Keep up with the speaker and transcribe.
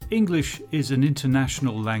English is an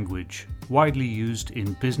international language, widely used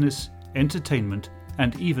in business, entertainment,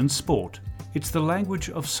 and even sport. It's the language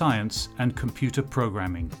of science and computer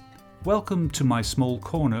programming. Welcome to my small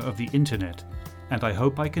corner of the internet, and I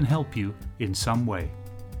hope I can help you in some way.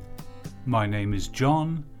 My name is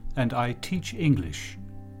John, and I teach English.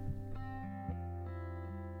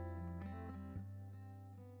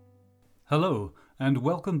 Hello, and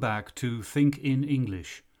welcome back to Think in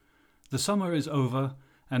English. The summer is over,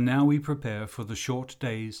 and now we prepare for the short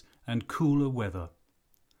days and cooler weather.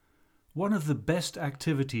 One of the best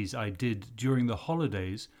activities I did during the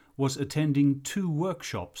holidays was attending 2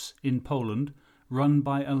 workshops in Poland run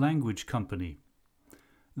by a language company.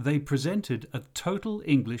 They presented a total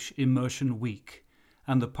English immersion week,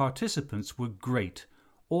 and the participants were great,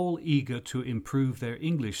 all eager to improve their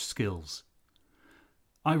English skills.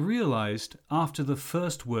 I realized after the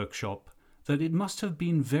first workshop that it must have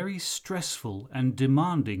been very stressful and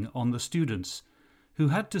demanding on the students, who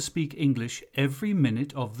had to speak English every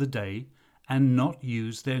minute of the day and not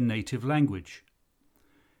use their native language.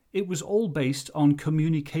 It was all based on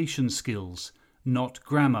communication skills, not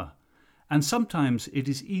grammar, and sometimes it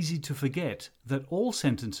is easy to forget that all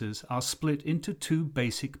sentences are split into 2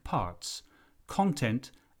 basic parts: content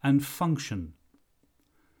and function.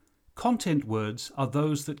 Content words are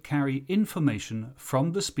those that carry information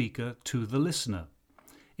from the speaker to the listener,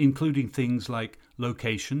 including things like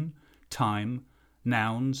location, time,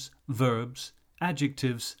 nouns, verbs,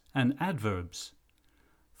 adjectives, and adverbs.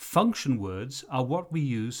 Function words are what we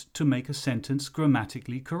use to make a sentence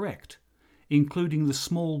grammatically correct, including the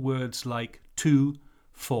small words like to,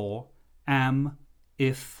 for, am,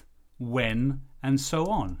 if, when, and so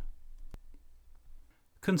on.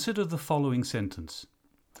 Consider the following sentence.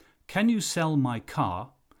 Can you sell my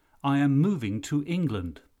car? I am moving to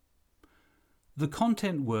England. The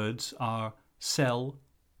content words are sell,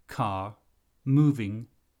 car, moving,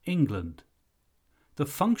 England. The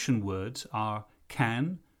function words are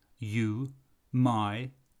can, you,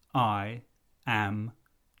 my, I, am,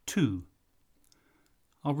 to.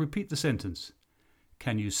 I'll repeat the sentence.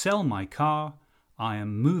 Can you sell my car? I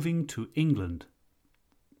am moving to England.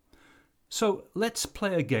 So let's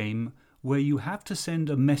play a game where you have to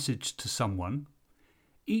send a message to someone.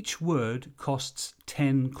 Each word costs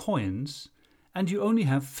 10 coins, and you only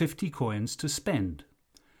have 50 coins to spend.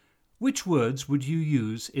 Which words would you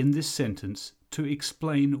use in this sentence to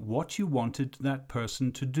explain what you wanted that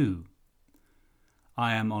person to do?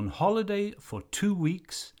 I am on holiday for 2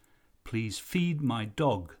 weeks. Please feed my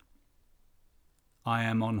dog. I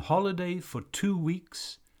am on holiday for 2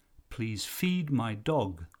 weeks. Please feed my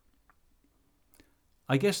dog.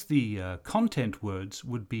 I guess the content words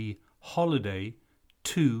would be holiday,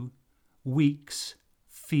 2 weeks,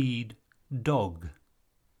 feed, dog.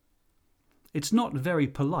 It's not very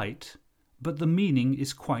polite, but the meaning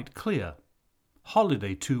is quite clear.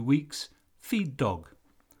 Holiday 2 weeks, feed dog.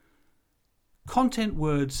 Content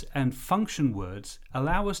words and function words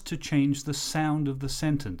allow us to change the sound of the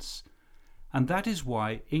sentence, and that is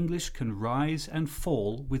why English can rise and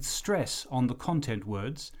fall with stress on the content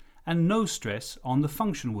words and no stress on the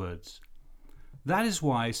function words. That is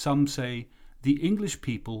why some say the English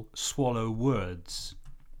people swallow words.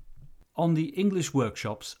 On the English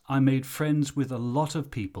workshops, I made friends with a lot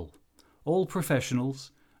of people, all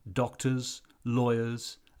professionals, doctors,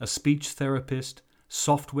 lawyers, a speech therapist,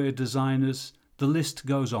 software designers, the list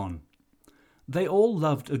goes on. They all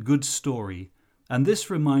loved a good story, and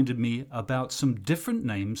this reminded me about some different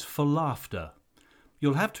names for laughter.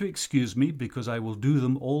 You'll have to excuse me because I will do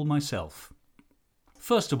them all myself.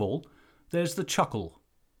 First of all, there's the chuckle.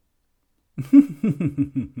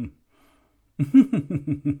 Then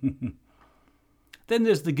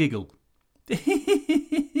there's the giggle.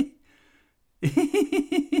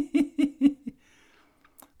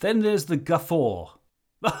 Then there's the guffaw.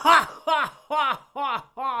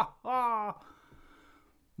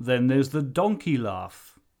 Then there's the donkey laugh.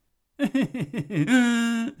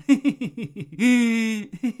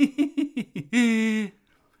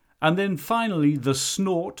 And then finally the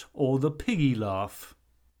snort or the piggy laugh.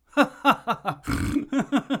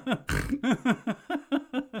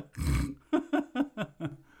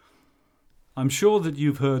 I'm sure that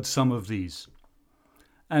you've heard some of these.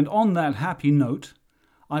 And on that happy note,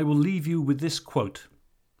 I will leave you with this quote.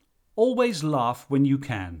 Always laugh when you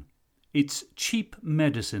can. It's cheap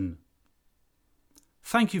medicine.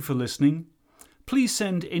 Thank you for listening. Please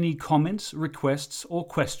send any comments, requests or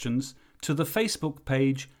questions to the Facebook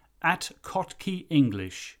page @Kottke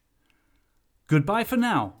English. Goodbye for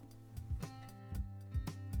now.